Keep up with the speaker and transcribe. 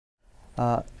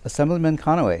Assemblyman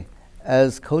Conaway,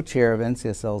 as co-chair of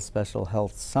NCSL's Special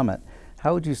Health Summit,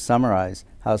 how would you summarize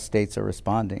how states are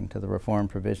responding to the reform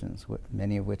provisions,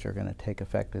 many of which are going to take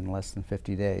effect in less than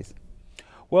 50 days?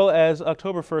 Well, as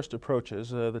October 1st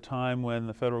approaches, the time when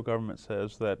the federal government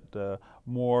says that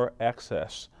more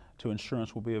access to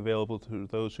insurance will be available to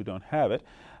those who don't have it,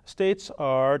 states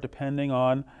are, depending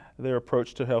on their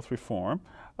approach to health reform,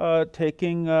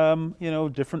 taking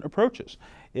different approaches.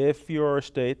 If you're a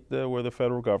state where the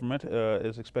federal government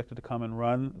is expected to come and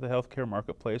run the healthcare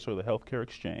marketplace or the healthcare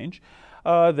exchange,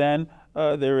 then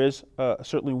there is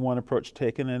certainly one approach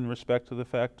taken in respect to the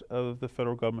fact of the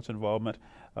federal government's involvement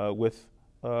with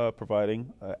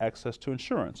providing access to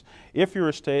insurance. If you're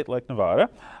a state like Nevada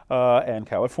and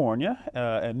California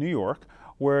and New York,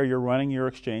 where you're running your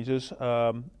exchanges,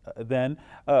 then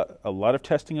a lot of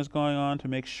testing is going on to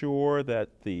make sure that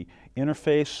the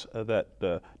interface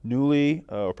that newly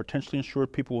or potentially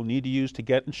insured people will need to use to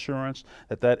get insurance,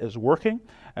 that is working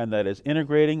and that is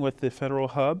integrating with the federal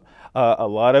hub. A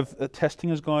lot of testing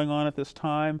is going on at this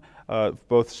time.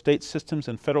 Both state systems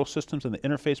and federal systems and the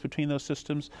interface between those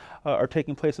systems are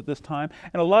taking place at this time.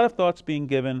 And a lot of thoughts being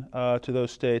given to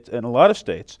those states, and a lot of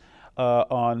states,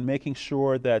 on making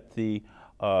sure that the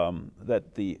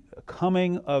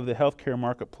coming of the healthcare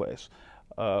marketplace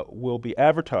will be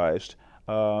advertised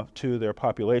to their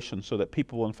population so that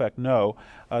people will in fact know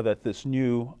that this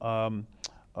new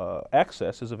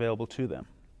access is available to them.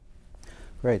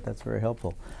 Great, that's very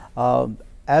helpful.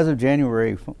 As of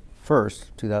January 1st,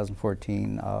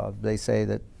 2014, they say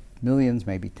that millions,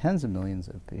 maybe tens of millions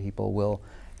of people will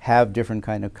have different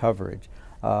kind of coverage.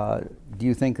 Do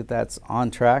you think that that's on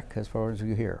track as far as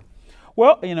you hear?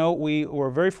 Well, we were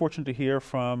very fortunate to hear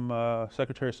from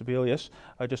Secretary Sebelius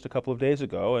just a couple of days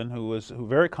ago, and who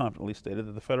very confidently stated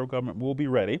that the federal government will be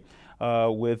ready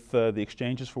with the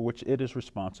exchanges for which it is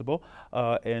responsible,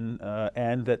 and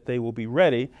that they will be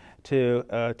ready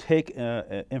to take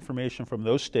information from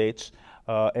those states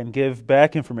and give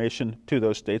back information to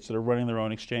those states that are running their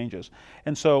own exchanges.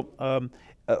 And so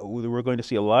we're going to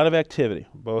see a lot of activity,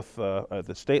 both at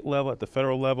the state level, at the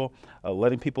federal level,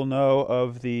 letting people know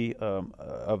of the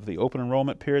open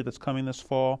enrollment period that's coming this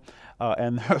fall.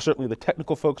 And certainly the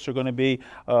technical folks are going to be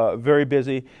very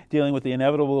busy dealing with the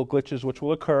inevitable glitches which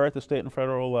will occur at the state and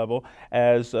federal level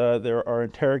as there are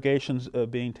interrogations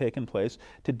being taken place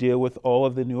to deal with all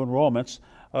of the new enrollments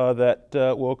that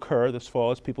will occur this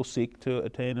fall as people seek to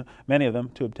attain, many of them,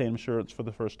 to obtain insurance for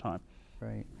the first time.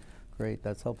 Right. Great.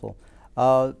 That's helpful.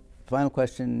 Final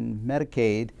question,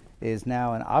 Medicaid is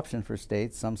now an option for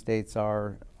states. Some states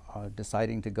are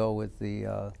deciding to go with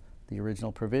the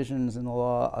original provisions in the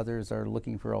law. Others are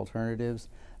looking for alternatives.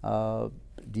 Do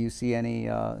you see any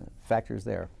factors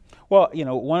there? Well,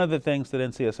 one of the things that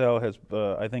NCSL has,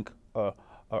 I think,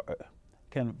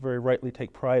 can very rightly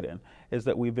take pride in is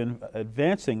that we've been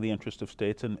advancing the interest of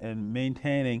states and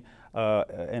maintaining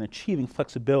and achieving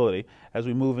flexibility as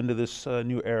we move into this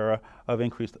new era of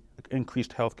increased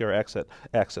healthcare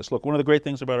access. Look, one of the great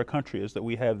things about our country is that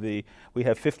we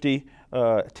have 50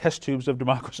 test tubes of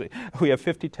democracy. We have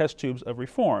 50 test tubes of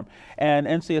reform, and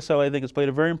NCSL, I think, has played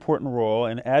a very important role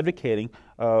in advocating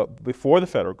before the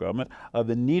federal government of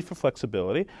the need for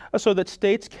flexibility, so that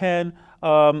states can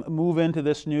move into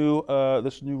this new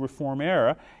reform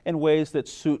era in ways that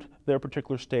suit their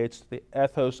particular states, the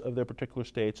ethos of their particular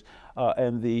states,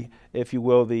 and if you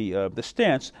will, the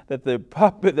stance that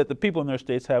the people in their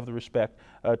states have the respect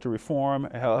to reform,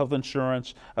 health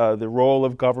insurance, the role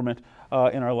of government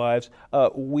in our lives.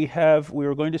 We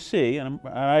are going to see, and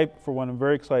I, for one, am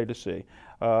very excited to see,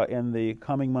 in the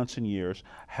coming months and years,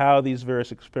 how these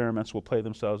various experiments will play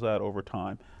themselves out over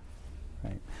time.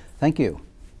 Right. Thank you.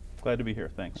 Glad to be here.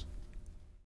 Thanks.